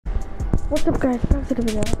What's up guys, back to the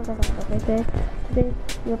video. Today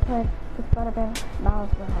we're playing the Spiderman Miles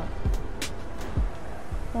Morales.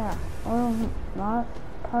 Yeah, not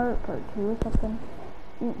part 2 or something.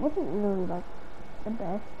 It wasn't really like the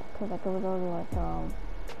best, because like it was only like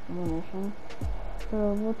munition.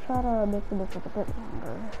 So we'll try to make the mission a bit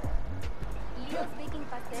longer. Leo's baking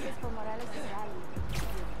pasteles for Morales and Rally.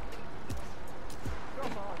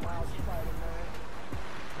 Come on now, Spider-Man.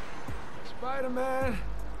 Spider-Man!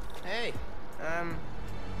 Hey,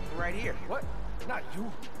 right here. What? Not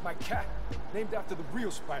you. My cat. Named after the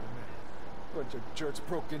real Spider-Man. Bunch of jerks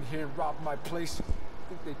broke in here and robbed my place.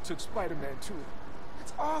 Think they took Spider-Man too.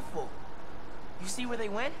 That's awful. You see where they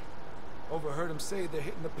went? Overheard them say they're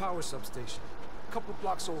hitting the power substation. A couple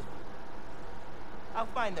blocks over. I'll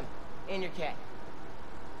find them. And your cat.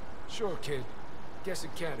 Sure, kid. Guess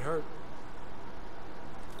it can't hurt.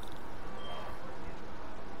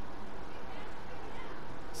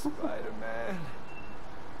 Spider-Man,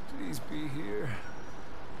 please be here.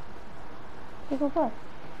 Let's go play.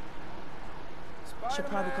 Should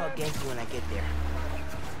probably call Genki when I get there.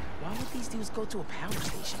 Why would these dudes go to a power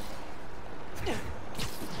station?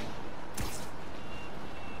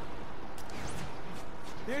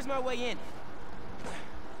 Here's my way in.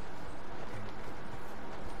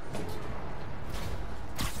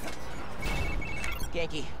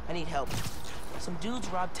 Genki, I need help. Some dudes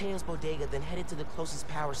robbed Teo's bodega, then headed to the closest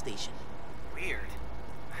power station. Weird.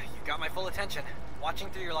 You got my full attention. Watching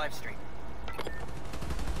through your live stream.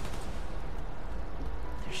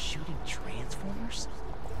 They're shooting transformers?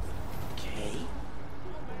 Okay.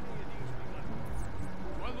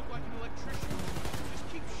 Do I look like an electrician? Just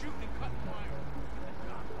keep shooting and cutting wire.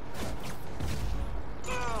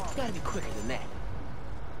 Gotta be quicker than that.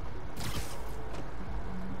 I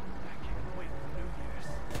can't wait for New Year's.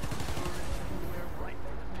 Tourists everywhere ripe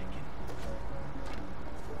for the picking.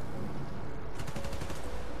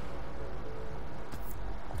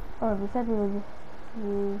 Oh, we said we would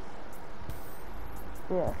use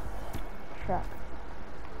this truck.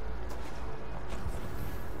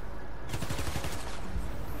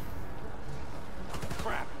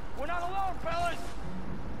 Crap! We're not alone, fellas!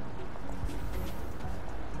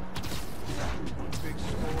 One big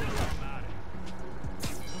score, I'm out of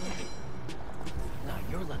here. Not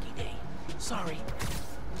your lucky day. Sorry.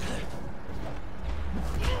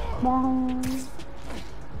 Bong.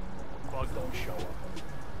 Bug don't show up.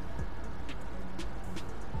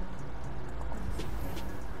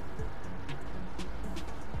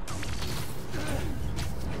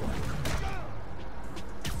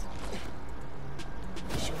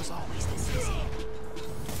 She was always this easy.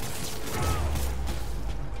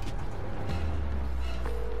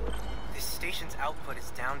 This station's output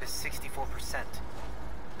is down to 64%.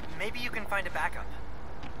 Maybe you can find a backup.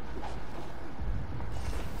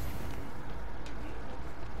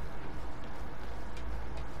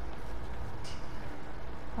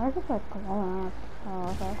 Why is it like glowing up? Oh,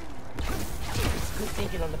 okay. It's good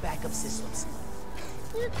thinking on the backup systems.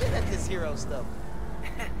 You're good at this hero stuff.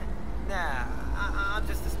 Nah, I'm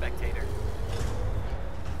just a spectator.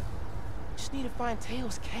 Just need to find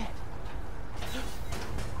Teo's cat.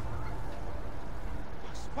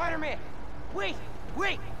 Spider-Man! Wait!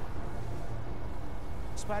 Wait!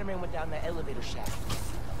 Spider-Man went down that elevator shaft.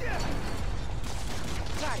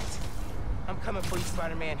 Got it! I'm coming for you,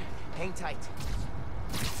 Spider-Man. Hang tight.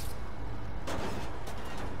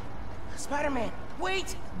 Spider-Man,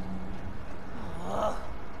 wait! Ugh.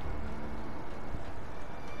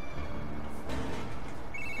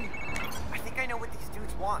 I think I know what these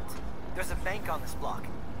dudes want. There's a bank on this block.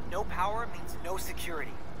 No power means no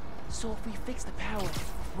security. So if we fix the power,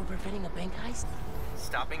 we're preventing a bank heist?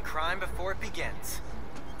 Stopping crime before it begins.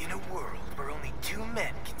 In a world where only two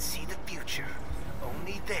men can see the future,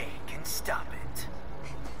 only they can stop it.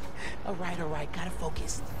 Alright, gotta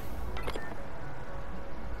focus.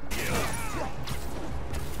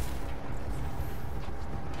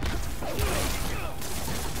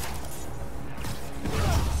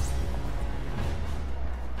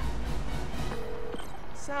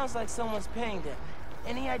 Sounds like someone's paying them.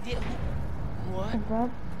 Any idea who? What? Is that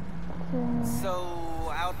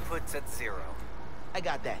So, output's at 0. I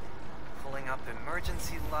got that. Pulling up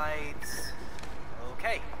emergency lights.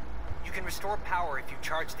 Okay. You can restore power if you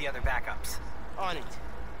charge the other backups. On it.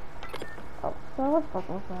 oh, so what's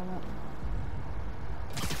purple on it?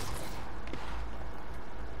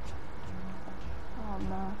 Oh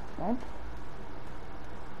no. Vent?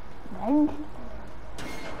 Vent?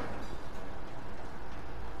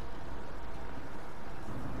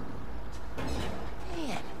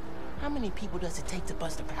 Man, how many people does it take to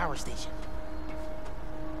bust a power station?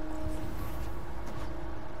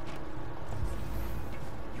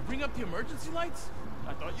 putting up the emergency lights?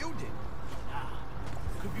 I thought you did. Nah,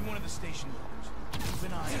 could be one of the station workers. Keep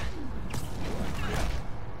an eye on it.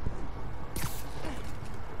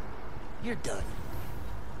 You're done.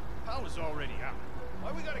 Power's already out.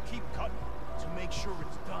 Why we gotta keep cutting? To make sure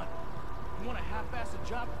it's done. You want to half-ass a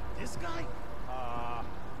job with this guy?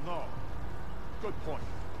 No. Good point.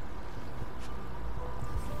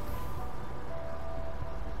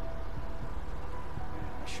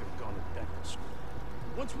 I should have gone to dental school.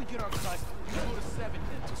 Once we get our cut, we go to 7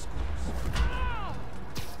 dental schools.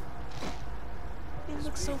 You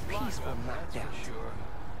look so peaceful, knocked out. Sure.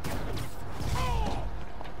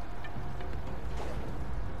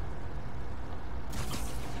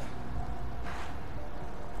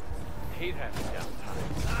 Hate having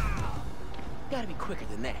downtime. Gotta be quicker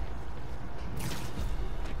than that.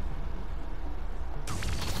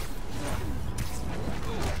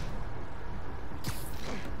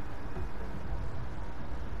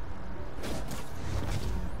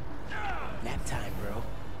 Nap time, bro.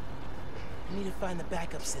 I need to find the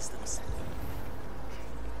backup systems.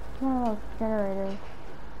 Oh, generators.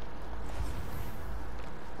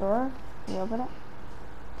 Door? Can you open it?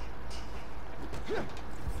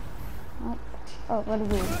 Oh, what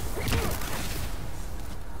is it?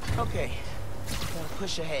 Okay, gotta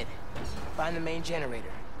push ahead. Find the main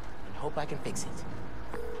generator, and hope I can fix it.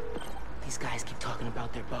 These guys keep talking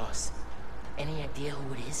about their boss. Any idea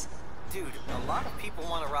who it is? Dude, a lot of people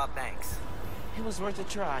want to rob banks. It was worth a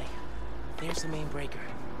try. There's the main breaker.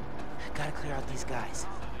 Gotta clear out these guys.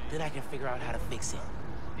 Then I can figure out how to fix it.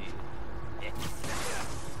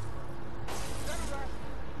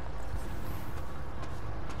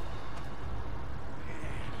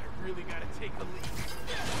 Really gotta take the lead.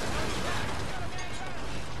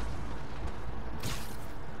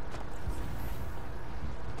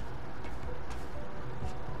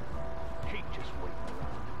 Hate just waiting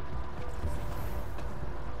around.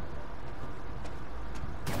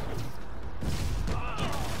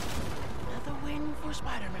 Another win for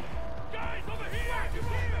Spider-Man. Guys, over here!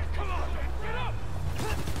 Come on, get up!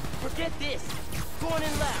 Forget this. Going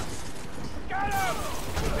in loud. Got him!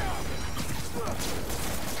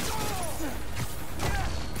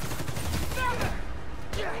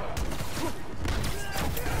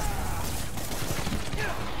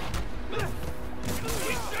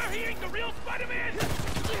 You sure he ain't the real Spider-Man?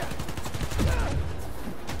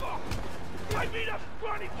 I beat up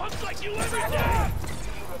scrawny punks like you every day!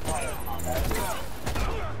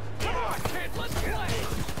 Come on, kid, let's play!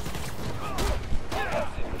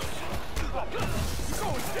 You're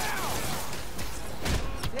going down!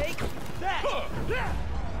 Take that!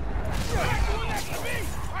 You're not doing that to me!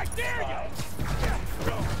 I dare you!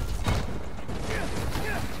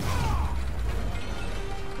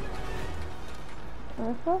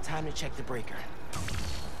 Time to check the breaker.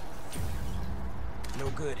 No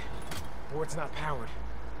good. Board's not powered.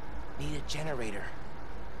 Need a generator.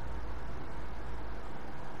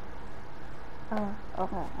 Oh,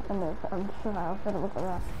 okay. I can move. I'm sure I'll fit it with the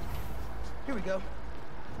rest. Here we go.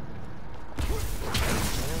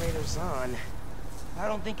 Generator's on. I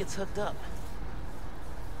don't think it's hooked up.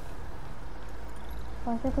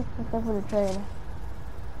 Well, I think it's just over the trade.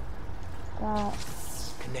 That.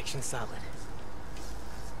 Connection solid.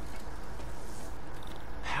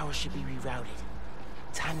 Power should be rerouted.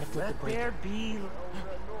 Time to flip the breaker. There be...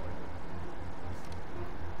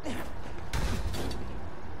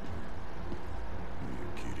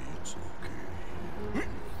 Kitty, it's okay.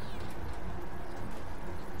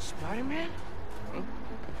 Spider-Man?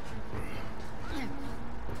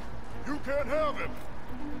 You can't have him!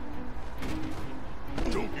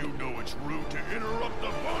 Don't you know it's rude to interrupt the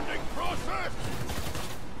bonding process?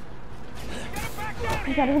 Get him back down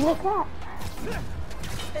You here! gotta look that.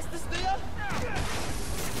 Is this the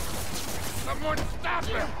Someone stop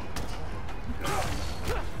him!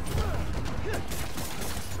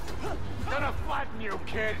 Gonna flatten you,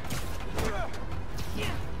 kid!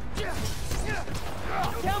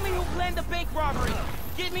 Tell me who planned the bank robbery.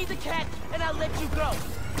 Give me the cat, and I'll let you go.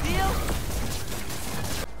 Deal?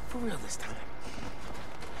 For real this time.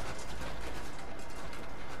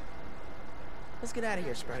 Let's get out of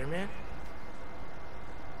here, Spider-Man.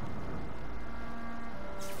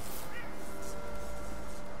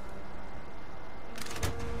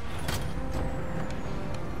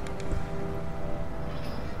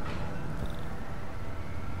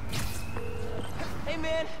 Hey,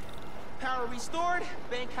 man. Power restored,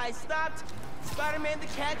 bank heist stopped, Spider-Man the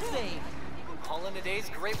cat saved. All in a day's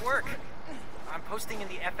great work. I'm posting in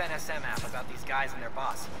the FNSM app about these guys and their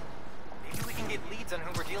boss. Maybe we can get leads on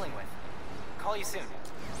who we're dealing with. Call you soon.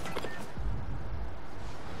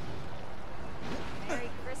 Merry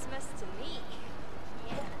Christmas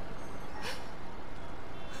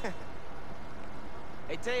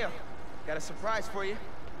Mateo, got a surprise for you.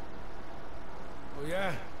 Oh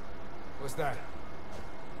yeah? What's that?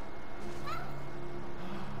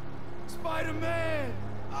 Spider-Man!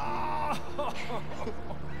 Oh!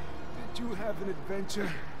 Did you have an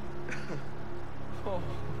adventure? Oh,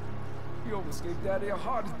 you almost gave Daddy a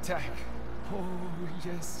heart attack. Oh,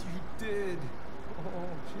 yes you did. Oh,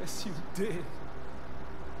 yes you did.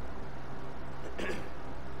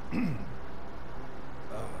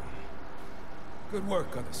 Good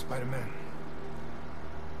work, other Spider-Man.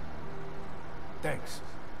 Thanks.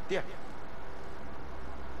 Yeah.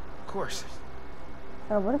 Of course.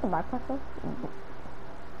 What is a backpack though?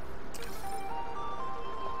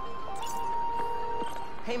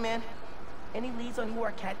 Hey man, any leads on who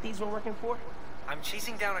our cat thieves were working for? I'm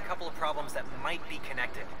chasing down a couple of problems that might be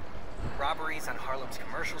connected. Robberies on Harlem's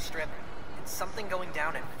commercial strip, and something going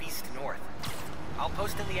down in Feast North. I'll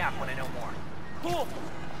post in the app when I know more. Cool.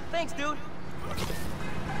 Thanks, dude. Okay.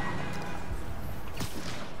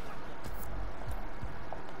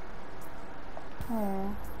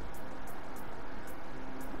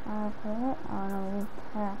 I'll put it on a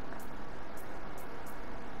repack.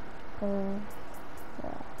 Okay.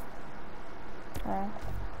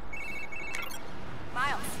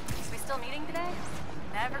 Miles, we still meeting today?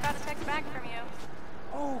 Never got a text back from you.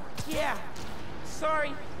 Oh, yeah.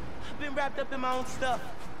 Sorry. I've been wrapped up in my own stuff.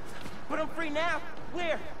 But I'm free now.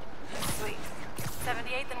 Where? Sweet.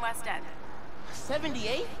 78th and West End.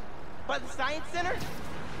 78? By the Science Center?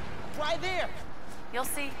 Why there? You'll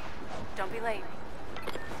see. Don't be late.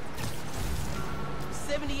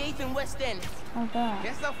 78th and West End. Okay.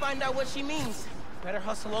 Guess I'll find out what she means. Better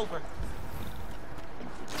hustle over.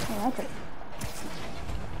 I like it.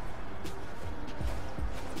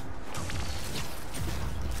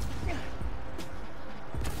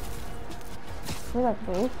 We like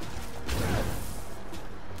boots.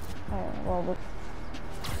 Alright, well,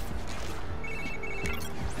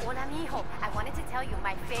 Hola, mijo. I wanted to tell you,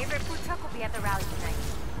 my favorite food truck will be at the rally tonight.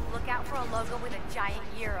 Look out for a logo with a giant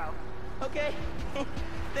gyro. Okay.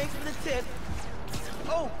 Thanks for the tip.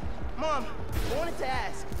 Oh, Mom, I wanted to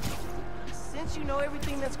ask. Since you know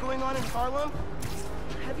everything that's going on in Harlem,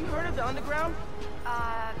 have you heard of the Underground?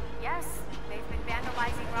 Yes. They've been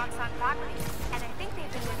vandalizing Roxxon property, and I think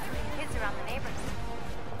they've been recruiting kids around the neighborhood.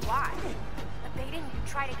 Why? But they didn't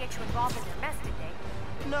try to get you involved in their mess, did they?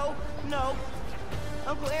 No.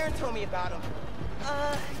 Uncle Aaron told me about him.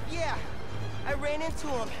 Yeah. I ran into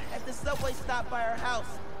him at the subway stop by our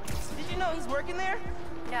house. Did you know he's working there?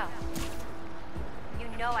 No. You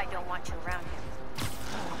know I don't want you around him.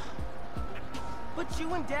 But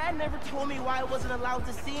you and Dad never told me why I wasn't allowed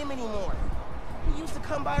to see him anymore. He used to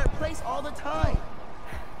come by our place all the time.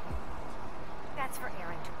 That's for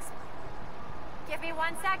Aaron to explain. Give me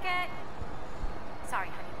 1 second. Sorry,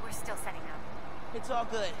 honey. We're still setting up. It's all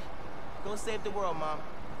good. Go save the world, Mom.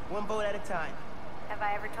 One boat at a time. Have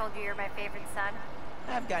I ever told you you're my favorite son?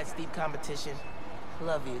 I've got steep competition.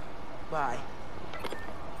 Love you. Bye.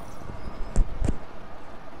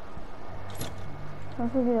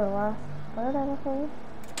 this will be the last part of the episode.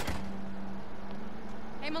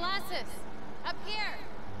 Hey, Molasses! Up here!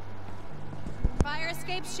 Fire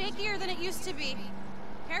escape's shakier than it used to be.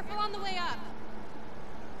 Careful on the way up.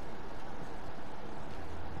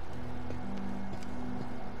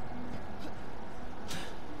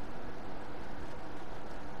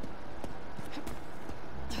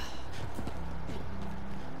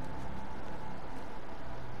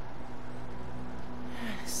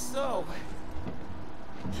 So,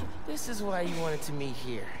 this is why you wanted to meet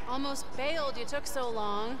here. Almost bailed you took so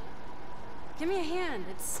long. Give me a hand,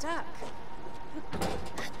 it's stuck.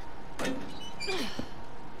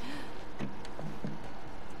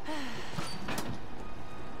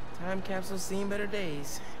 Time capsule's seen better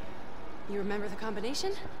days. You remember the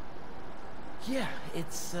combination? Yeah,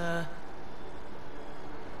 it's, man,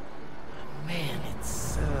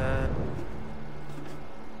 it's,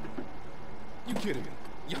 You kidding me?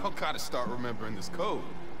 Y'all gotta start remembering this code.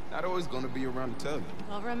 Not always gonna be around to tell you.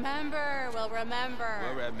 We'll remember, we'll remember.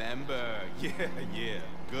 Well, remember. Yeah,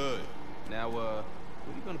 good. Now, what are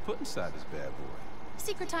you gonna put inside this bad boy?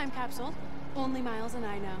 Secret time capsule. Only Miles and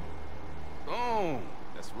I know. Boom!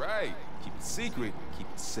 That's right. Keep it secret, keep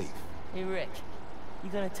it safe. Hey, Rick. You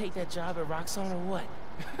gonna take that job at Roxxon or what?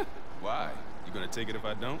 Why? You gonna take it if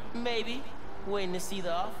I don't? Maybe. Waiting to see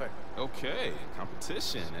the offer. Okay,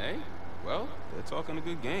 competition, eh? Well, they're talking a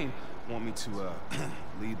good game. Want me to,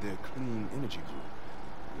 lead their clean energy group.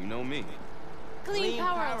 You know me. Clean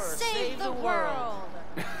power, save the world!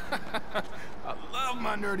 I love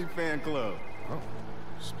my nerdy fan club. Oh,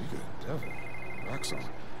 speaking of the devil, Roxxon.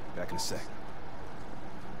 Back in a sec.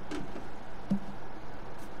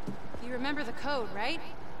 You remember the code, right?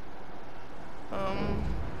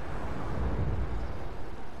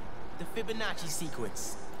 The Fibonacci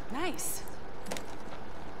sequence. Nice.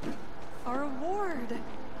 A reward.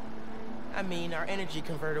 I mean, our energy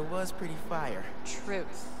converter was pretty fire.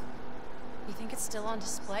 Truth. You think it's still on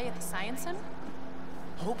display at the Science Center?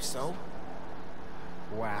 Hope so.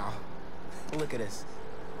 Wow. Look at us.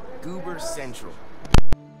 Goober Central.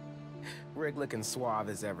 Rick looking suave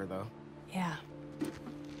as ever, though. Yeah.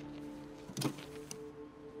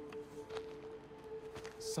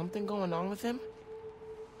 Something going on with him?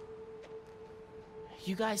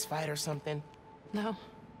 You guys fight or something? No.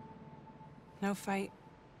 No fight.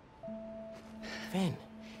 Finn,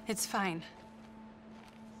 It's fine.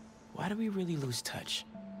 why do we really lose touch?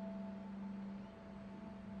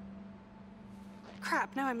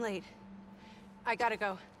 Crap, now I'm late. I gotta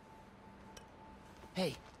go.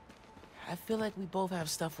 Hey, I feel like we both have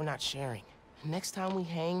stuff we're not sharing. Next time we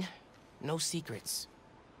hang, no secrets.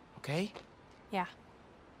 Okay? Yeah.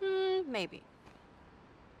 Maybe.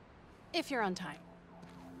 If you're on time.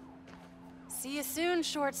 See you soon,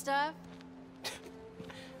 short stuff.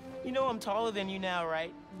 You know I'm taller than you now,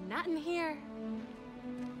 right? Not in here.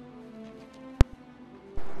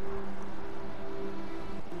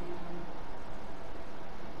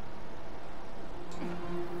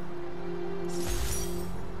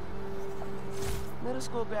 Middle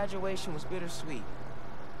school graduation was bittersweet.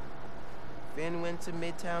 Finn went to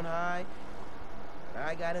Midtown High, and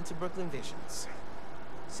I got into Brooklyn Visions.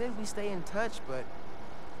 Said we stay in touch, but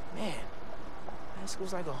man, high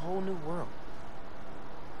school's like a whole new world.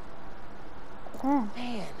 Yeah.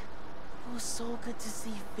 Man, it was so good to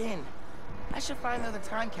see Finn. I should find the other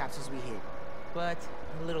time capsules we hid, but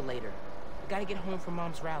a little later. I gotta get home from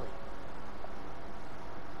Mom's rally.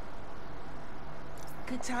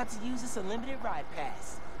 Good time to use this unlimited ride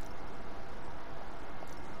pass.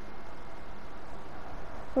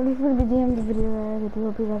 Well, this is going to be the end of the video, guys. I do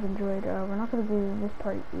hope you guys enjoyed. We're not going to do this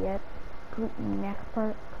part yet. Next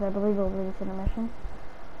part, because I believe it'll be this intermission.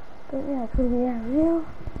 But yeah, it's going to be the end of the video.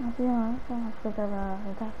 I'll see you on the next one. I hope you guys have a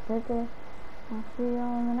fantastic day. I'll see you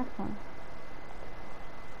all in the next one.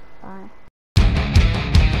 Bye.